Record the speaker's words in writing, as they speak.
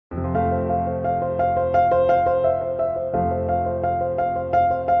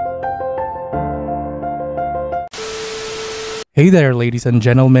Hey there, ladies and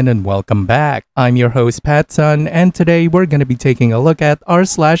gentlemen, and welcome back. I'm your host, PattSun, and today we're going to be taking a look at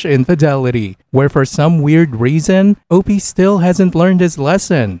r/infidelity, where for some weird reason, OP still hasn't learned his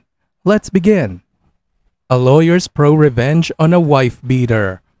lesson. Let's begin. A lawyer's pro-revenge on a wife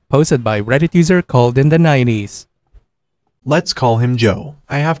beater, posted by Reddit user called in the 90s. Let's call him Joe.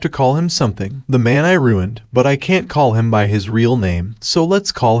 I have to call him something. The man I ruined, but I can't call him by his real name, so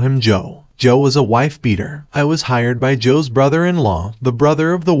let's call him Joe. Joe was a wife beater. I was hired by Joe's brother-in-law, the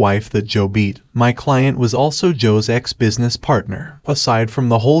brother of the wife that Joe beat. My client was also Joe's ex-business partner. Aside from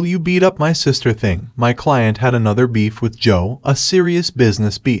the whole "you beat up my sister" thing, my client had another beef with Joe, a serious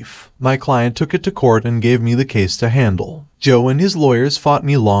business beef. My client took it to court and gave me the case to handle. Joe and his lawyers fought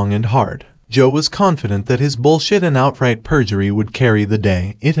me long and hard. Joe was confident that his bullshit and outright perjury would carry the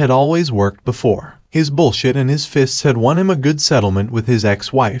day. It had always worked before. His bullshit and his fists had won him a good settlement with his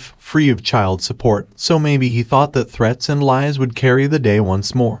ex-wife, free of child support, so maybe he thought that threats and lies would carry the day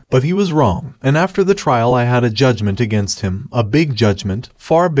once more. But he was wrong, and after the trial I had a judgment against him, a big judgment,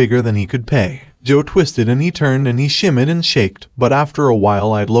 far bigger than he could pay. Joe twisted and he turned and he shimmied and shaked, but after a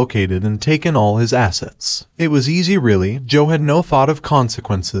while I'd located and taken all his assets. It was easy really. Joe had no thought of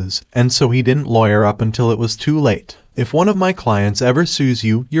consequences, and so he didn't lawyer up until it was too late. If one of my clients ever sues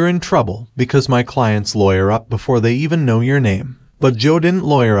you, you're in trouble, because my clients lawyer up before they even know your name. But Joe didn't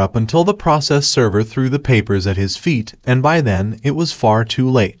lawyer up until the process server threw the papers at his feet, and by then, it was far too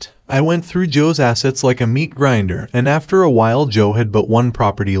late. I went through Joe's assets like a meat grinder, and after a while Joe had but one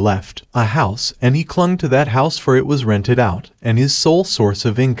property left, a house, and he clung to that house for it was rented out, and his sole source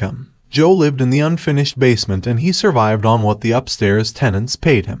of income. Joe lived in the unfinished basement and he survived on what the upstairs tenants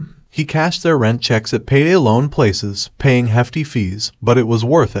paid him. He cashed their rent checks at payday loan places, paying hefty fees, but it was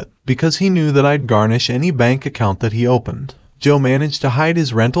worth it, because he knew that I'd garnish any bank account that he opened. Joe managed to hide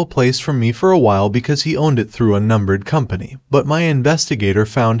his rental place from me for a while because he owned it through a numbered company, but my investigator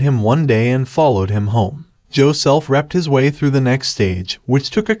found him one day and followed him home. Joe self-repped his way through the next stage, which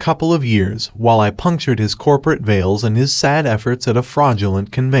took a couple of years, while I punctured his corporate veils and his sad efforts at a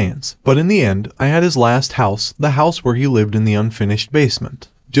fraudulent conveyance. But in the end, I had his last house, the house where he lived in the unfinished basement.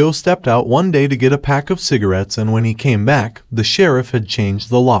 Joe stepped out one day to get a pack of cigarettes, and when he came back, the sheriff had changed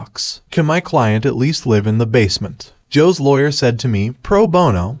the locks. Can my client at least live in the basement? Joe's lawyer said to me, pro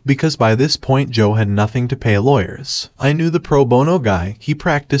bono, because by this point Joe had nothing to pay lawyers. I knew the pro bono guy, he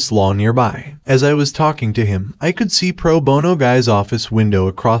practiced law nearby. As I was talking to him, I could see pro bono guy's office window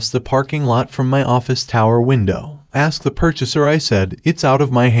across the parking lot from my office tower window. Ask the purchaser, I said. It's out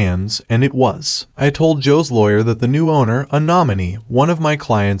of my hands, and it was. I told Joe's lawyer that the new owner, a nominee, one of my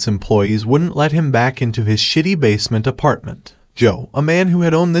client's employees, wouldn't let him back into his shitty basement apartment. Joe, a man who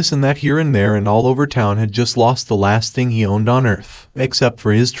had owned this and that here and there and all over town, had just lost the last thing he owned on earth, except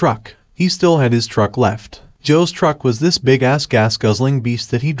for his truck. He still had his truck left. Joe's truck was this big-ass gas-guzzling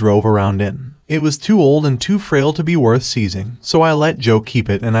beast that he drove around in. It was too old and too frail to be worth seizing, so I let Joe keep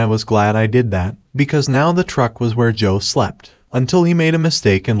it, and I was glad I did that, because now the truck was where Joe slept. Until he made a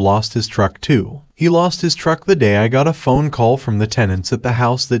mistake and lost his truck too. He lost his truck the day I got a phone call from the tenants at the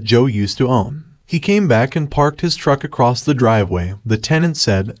house that Joe used to own. He came back and parked his truck across the driveway, the tenant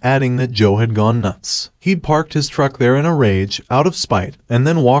said, adding that Joe had gone nuts. He'd parked his truck there in a rage, out of spite, and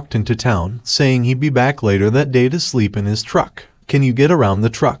then walked into town, saying he'd be back later that day to sleep in his truck. Can you get around the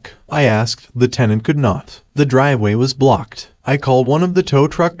truck? I asked. The tenant could not. The driveway was blocked. I called one of the tow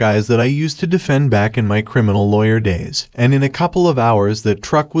truck guys that I used to defend back in my criminal lawyer days, and in a couple of hours that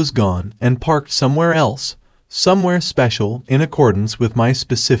truck was gone and parked somewhere else. Somewhere special, in accordance with my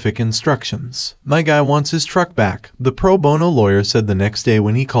specific instructions. My guy wants his truck back, the pro bono lawyer said the next day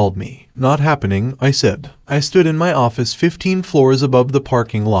when he called me. Not happening, I said. I stood in my office 15 floors above the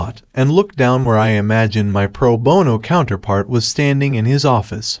parking lot, and looked down where I imagined my pro bono counterpart was standing in his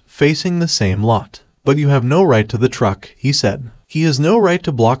office, facing the same lot. But you have no right to the truck, he said. He has no right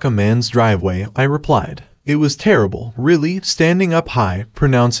to block a man's driveway, I replied. It was terrible, really, standing up high,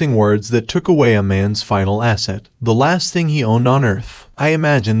 pronouncing words that took away a man's final asset, the last thing he owned on earth. I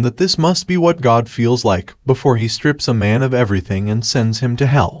imagine that this must be what God feels like before he strips a man of everything and sends him to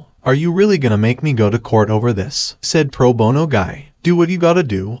hell. Are you really gonna make me go to court over this? Said pro bono guy. Do what you gotta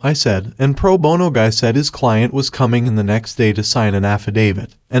do, I said, and pro bono guy said his client was coming in the next day to sign an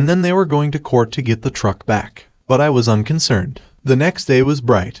affidavit, and then they were going to court to get the truck back. But I was unconcerned. The next day was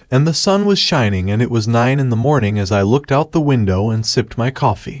bright, and the sun was shining, and it was 9 in the morning as I looked out the window and sipped my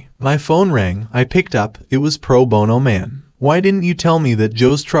coffee. My phone rang. I picked up. It was pro bono man. Why didn't you tell me that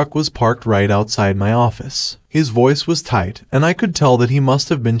Joe's truck was parked right outside my office? His voice was tight, and I could tell that he must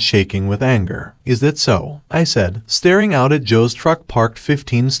have been shaking with anger. Is that so? I said, staring out at Joe's truck parked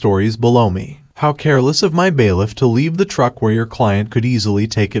 15 stories below me. How careless of my bailiff to leave the truck where your client could easily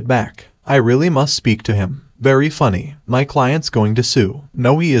take it back. I really must speak to him. Very funny. My client's going to sue.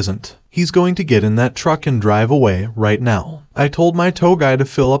 No, he isn't. He's going to get in that truck and drive away right now. I told my tow guy to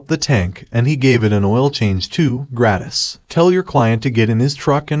fill up the tank, and he gave it an oil change too, gratis. Tell your client to get in his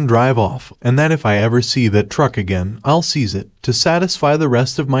truck and drive off, and that if I ever see that truck again, I'll seize it, to satisfy the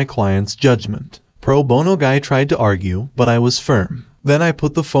rest of my client's judgment. Pro bono guy tried to argue, but I was firm. Then I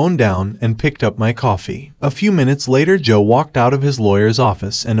put the phone down and picked up my coffee. A few minutes later, Joe walked out of his lawyer's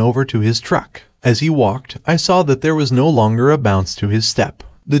office and over to his truck. As he walked, I saw that there was no longer a bounce to his step.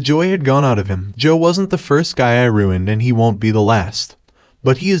 The joy had gone out of him. Joe wasn't the first guy I ruined, and he won't be the last.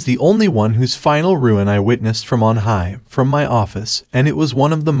 But he is the only one whose final ruin I witnessed from on high, from my office, and it was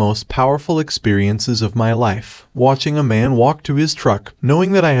one of the most powerful experiences of my life. Watching a man walk to his truck,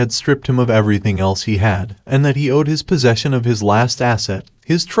 knowing that I had stripped him of everything else he had, and that he owed his possession of his last asset,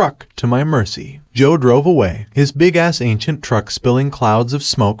 his truck, to my mercy. Joe drove away, his big-ass ancient truck spilling clouds of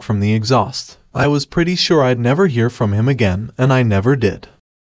smoke from the exhaust. I was pretty sure I'd never hear from him again, and I never did.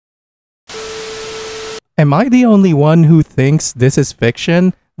 Am I the only one who thinks this is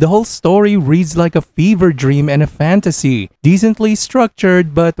fiction? The whole story reads like a fever dream and a fantasy, decently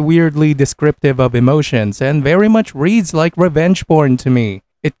structured but weirdly descriptive of emotions, and very much reads like revenge porn to me.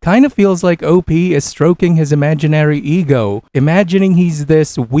 It kind of feels like OP is stroking his imaginary ego, imagining he's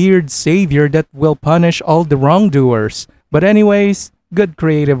this weird savior that will punish all the wrongdoers. But anyways, good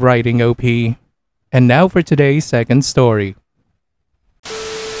creative writing, OP. And now for today's second story.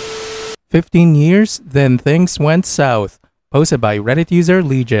 15 years, then things went south. Posted by Reddit user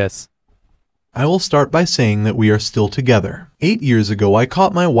Legis. I will start by saying that we are still together. 8 years ago, I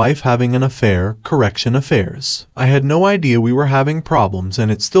caught my wife having an affair, affairs. I had no idea we were having problems,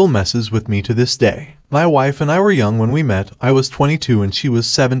 and it still messes with me to this day. My wife and I were young when we met. I was 22 and she was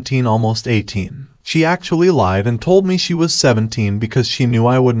 17, almost 18. She actually lied and told me she was 17 because she knew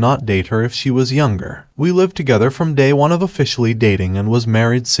I would not date her if she was younger. We lived together from day one of officially dating and was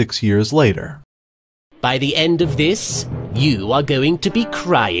married 6 years later. By the end of this, you are going to be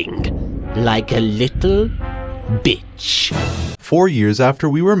crying like a little bitch. 4 years after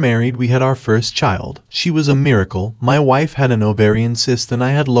we were married, we had our first child. She was a miracle. My wife had an ovarian cyst and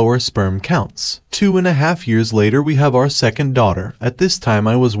I had lower sperm counts. 2.5 years later, we have our second daughter. At this time,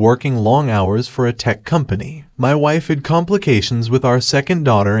 I was working long hours for a tech company. My wife had complications with our second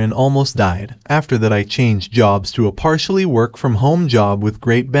daughter and almost died. After that, I changed jobs to a partially work-from-home job with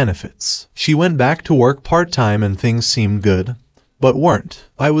great benefits. She went back to work part-time and things seemed good, but weren't.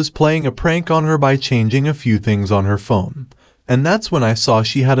 I was playing a prank on her by changing a few things on her phone. And that's when I saw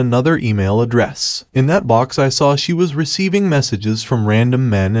she had another email address. In that box, I saw she was receiving messages from random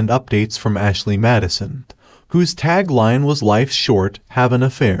men and updates from Ashley Madison, whose tagline was "Life's short, have an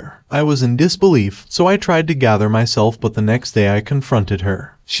affair." I was in disbelief, so I tried to gather myself, but the next day I confronted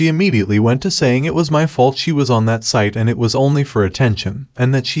her. She immediately went to saying it was my fault she was on that site and it was only for attention,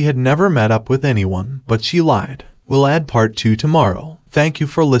 and that she had never met up with anyone, but she lied. We'll add part 2 tomorrow. Thank you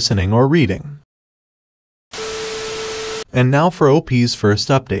for listening or reading. And now for OP's first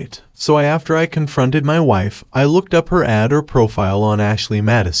update. So after I confronted my wife, I looked up her ad or profile on Ashley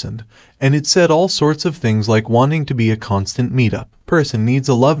Madison, and it said all sorts of things like wanting to be a constant meetup, person needs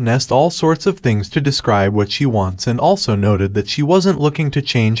a love nest, all sorts of things to describe what she wants, and also noted that she wasn't looking to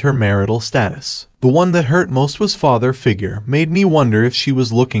change her marital status. The one that hurt most was father figure, made me wonder if she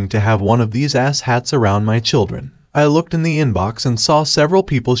was looking to have one of these ass hats around my children. I looked in the inbox and saw several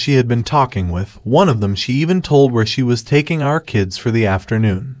people she had been talking with. One of them she even told where she was taking our kids for the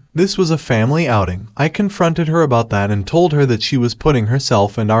afternoon. This was a family outing. I confronted her about that and told her that she was putting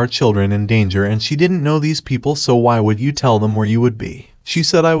herself and our children in danger and she didn't know these people, so why would you tell them where you would be? She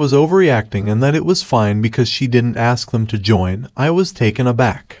said I was overreacting and that it was fine because she didn't ask them to join. I was taken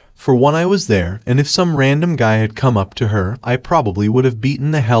aback. For one, I was there, and if some random guy had come up to her, I probably would have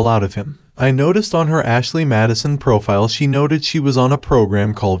beaten the hell out of him. I noticed on her Ashley Madison profile she noted she was on a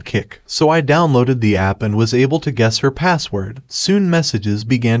program called Kick, so I downloaded the app and was able to guess her password. Soon messages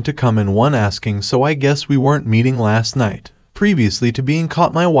began to come in, one asking, so I guess we weren't meeting last night. Previously to being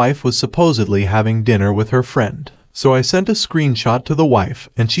caught, my wife was supposedly having dinner with her friend. So I sent a screenshot to the wife,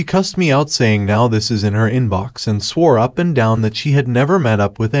 and she cussed me out saying now this is in her inbox and swore up and down that she had never met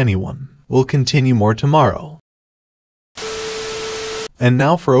up with anyone. We'll continue more tomorrow. And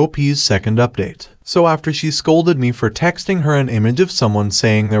now for OP's second update. So after she scolded me for texting her an image of someone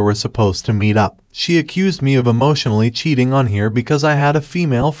saying they were supposed to meet up, she accused me of emotionally cheating on her because I had a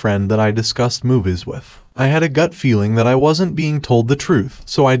female friend that I discussed movies with. I had a gut feeling that I wasn't being told the truth,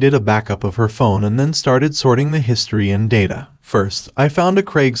 so I did a backup of her phone and then started sorting the history and data. First, I found a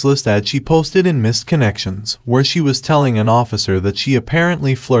Craigslist ad she posted in Missed Connections, where she was telling an officer that she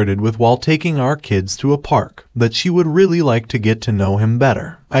apparently flirted with while taking our kids to a park, that she would really like to get to know him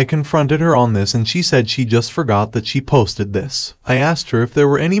better. I confronted her on this and she said she just forgot that she posted this. I asked her if there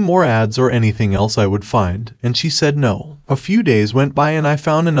were any more ads or anything else I would find, and she said no. A few days went by and I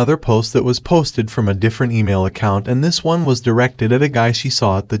found another post that was posted from a different email account, and this one was directed at a guy she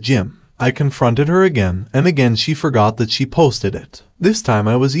saw at the gym. I confronted her again, and again she forgot that she posted it. This time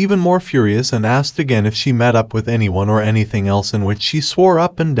I was even more furious and asked again if she met up with anyone or anything else, in which she swore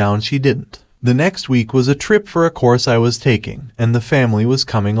up and down she didn't. The next week was a trip for a course I was taking, and the family was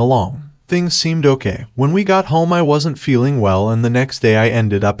coming along. Things seemed okay. When we got home I wasn't feeling well, and the next day I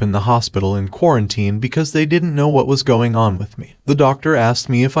ended up in the hospital in quarantine because they didn't know what was going on with me. The doctor asked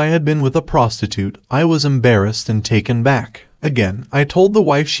me if I had been with a prostitute. I was embarrassed and taken back. Again, I told the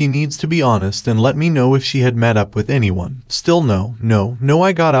wife she needs to be honest and let me know if she had met up with anyone. Still no.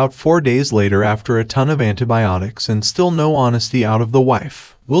 I got out 4 days later after a ton of antibiotics, and still no honesty out of the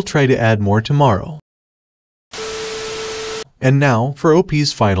wife. We'll try to add more tomorrow. And now for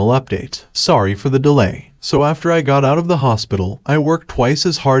OP's final update. Sorry for the delay. So after I got out of the hospital, I worked twice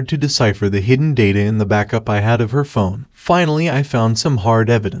as hard to decipher the hidden data in the backup I had of her phone. Finally, I found some hard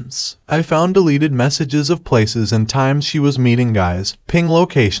evidence. I found deleted messages of places and times she was meeting guys, ping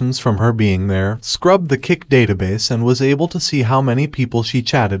locations from her being there, scrubbed the Kik database, and was able to see how many people she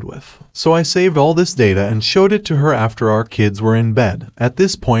chatted with. So I saved all this data and showed it to her after our kids were in bed. At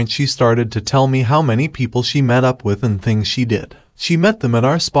this point, she started to tell me how many people she met up with and things she did. She met them at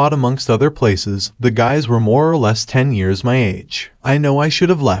our spot amongst other places. The guys were more or less 10 years my age. I know I should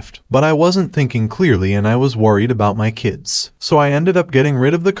have left, but I wasn't thinking clearly and I was worried about my kids. So I ended up getting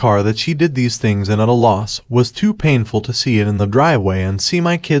rid of the car that she did these things in at a loss. Was too painful to see it in the driveway and see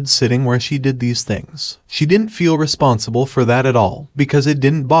my kids sitting where she did these things. She didn't feel responsible for that at all, because it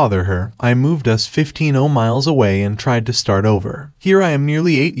didn't bother her. I moved us 15 miles away and tried to start over. Here I am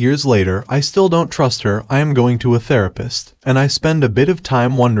nearly 8 years later. I still don't trust her. I am going to a therapist, and I spend a bit of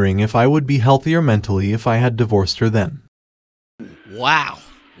time wondering if I would be healthier mentally if I had divorced her then. Wow,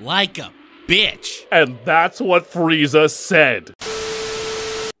 like a bitch. And that's what Frieza said.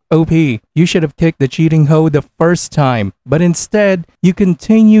 OP, you should have kicked the cheating hoe the first time, but instead, you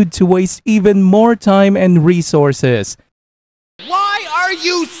continued to waste even more time and resources. Why are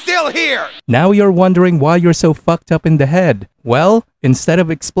you still here? Now you're wondering why you're so fucked up in the head. Well, instead of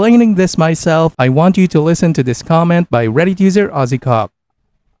explaining this myself, I want you to listen to this comment by Reddit user AussieCop.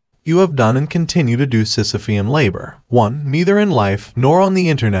 You have done and continue to do Sisyphean labor. 1. Neither in life nor on the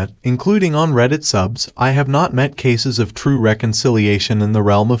internet, including on Reddit subs, I have not met cases of true reconciliation in the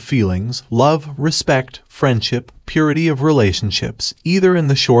realm of feelings, love, respect, friendship, purity of relationships, either in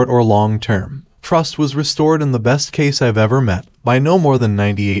the short or long term. Trust was restored in the best case I've ever met, by no more than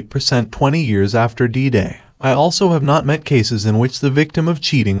 98% 20 years after D-Day. I also have not met cases in which the victim of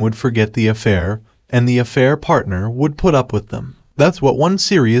cheating would forget the affair, and the affair partner would put up with them. That's what one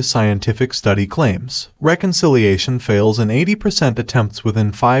serious scientific study claims. Reconciliation fails in 80% attempts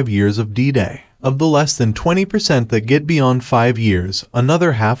within 5 years of D-Day. Of the less than 20% that get beyond 5 years,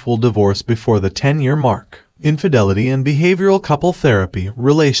 another half will divorce before the 10-year mark. Infidelity and behavioral couple therapy,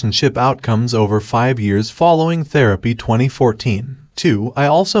 relationship outcomes over 5 years following therapy 2014. 2. I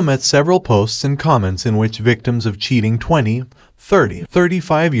also met several posts and comments in which victims of cheating 20, 30,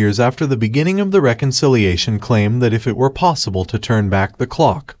 35 years after the beginning of the reconciliation claim that if it were possible to turn back the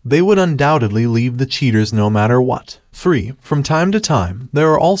clock, they would undoubtedly leave the cheaters no matter what. 3. From time to time,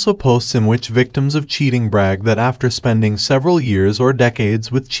 there are also posts in which victims of cheating brag that after spending several years or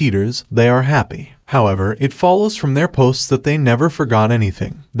decades with cheaters, they are happy. However, it follows from their posts that they never forgot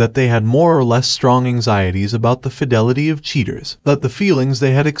anything, that they had more or less strong anxieties about the fidelity of cheaters, that the feelings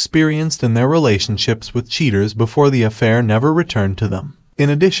they had experienced in their relationships with cheaters before the affair never returned to them. In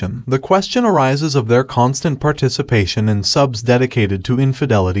addition, the question arises of their constant participation in subs dedicated to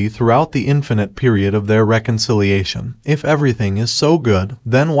infidelity throughout the infinite period of their reconciliation. If everything is so good,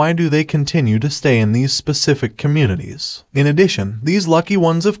 then why do they continue to stay in these specific communities? In addition, these lucky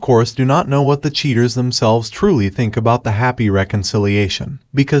ones of course do not know what the cheaters themselves truly think about the happy reconciliation,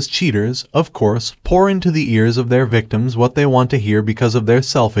 because cheaters, of course, pour into the ears of their victims what they want to hear because of their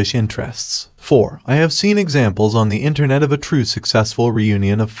selfish interests. 4. I have seen examples on the internet of a true successful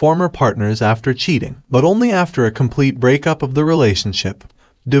reunion of former partners after cheating, but only after a complete breakup of the relationship,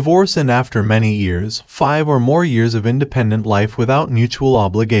 divorce, and after many years, 5 or more years of independent life without mutual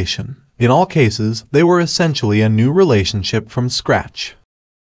obligation. In all cases, they were essentially a new relationship from scratch.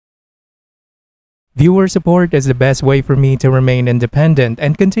 Viewer support is the best way for me to remain independent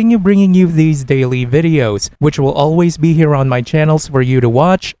and continue bringing you these daily videos, which will always be here on my channels for you to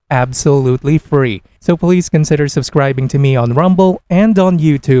watch absolutely free. So please consider subscribing to me on Rumble and on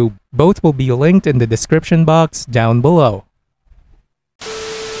YouTube. Both will be linked in the description box down below.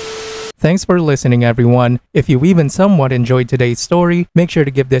 Thanks for listening, everyone. If you even somewhat enjoyed today's story, make sure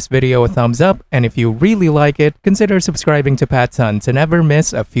to give this video a thumbs up, and if you really like it, consider subscribing to PattSun to never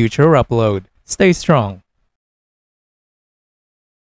miss a future upload. Stay strong.